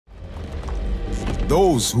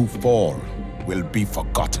Those who fall will be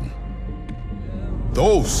forgotten.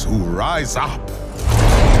 Those who rise up,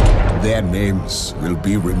 their names will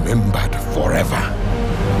be remembered forever.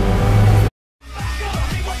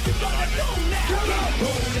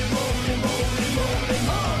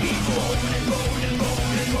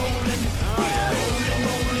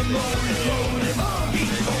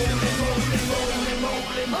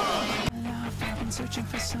 Searching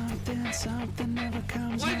for something, something never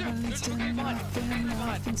comes, never leads to nothing,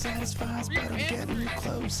 nothing satisfies, but I'm getting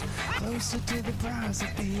close, closer to the prize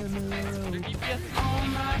at the end of the road. All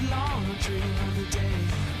night long I dream of the day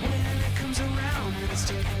when it comes around and it's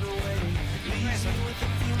taken away. Leaves me with the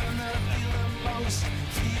feeling that I feel the most.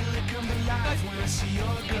 Feel it come to life when I see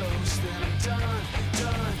your ghost. Then I'm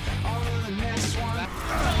done, on to the next one.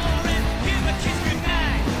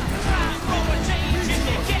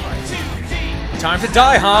 Time to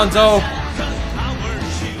die, Hanzo!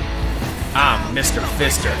 I'm Mr.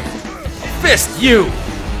 Fister. I'll fist you!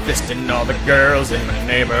 Fisting all the girls in my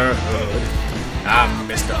neighborhood. I'm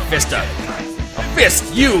Mr. Fister. I'll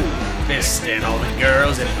fist you! Fisting all the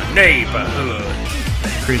girls in my neighborhood.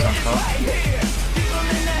 Freeze on top.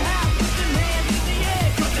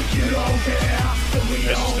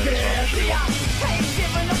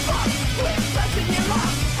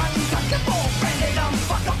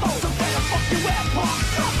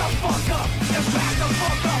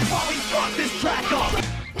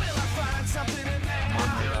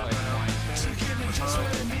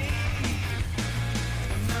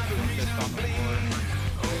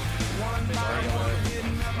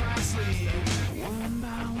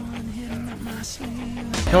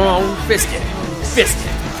 Come on, fist it. Fist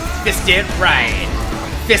it. Fist it right.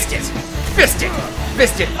 Fist it. Fist it.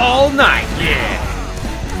 Fist it all night. Yeah.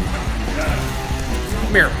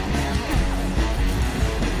 Come here.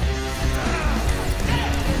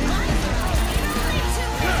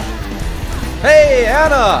 Hey,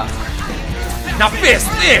 Anna! Now fist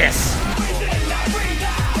this!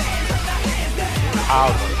 How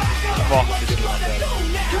the fuck is not dead?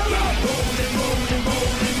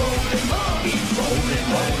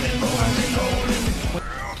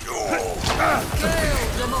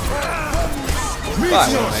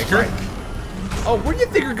 Maker. Oh, where do you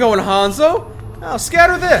think you're going, Hanzo? Oh,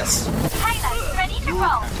 scatter this! Payload ready to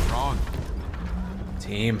roll.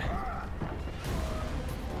 Team.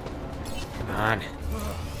 Come on.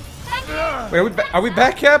 Wait, are we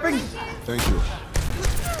back capping? Thank you.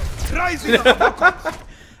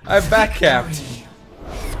 I've back capped.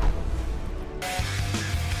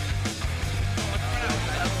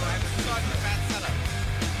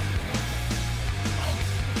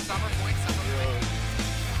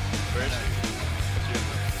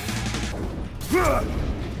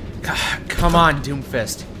 Come on,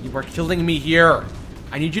 Doomfist. You are killing me here.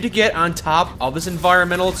 I need you to get on top of this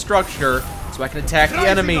environmental structure so I can attack the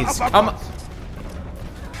enemies. Come on.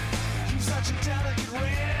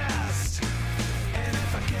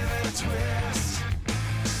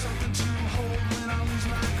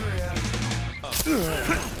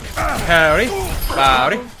 Howdy.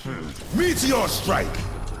 Howdy. Meteor strike.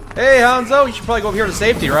 Hey, Hanzo, you should probably go over here to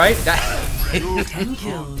safety, right? 10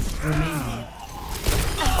 kills remaining.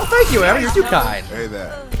 Oh, thank you, Anna. You're too kind. Hey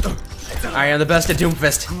there. I am the best at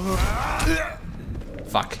Doomfist.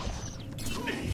 Fuck.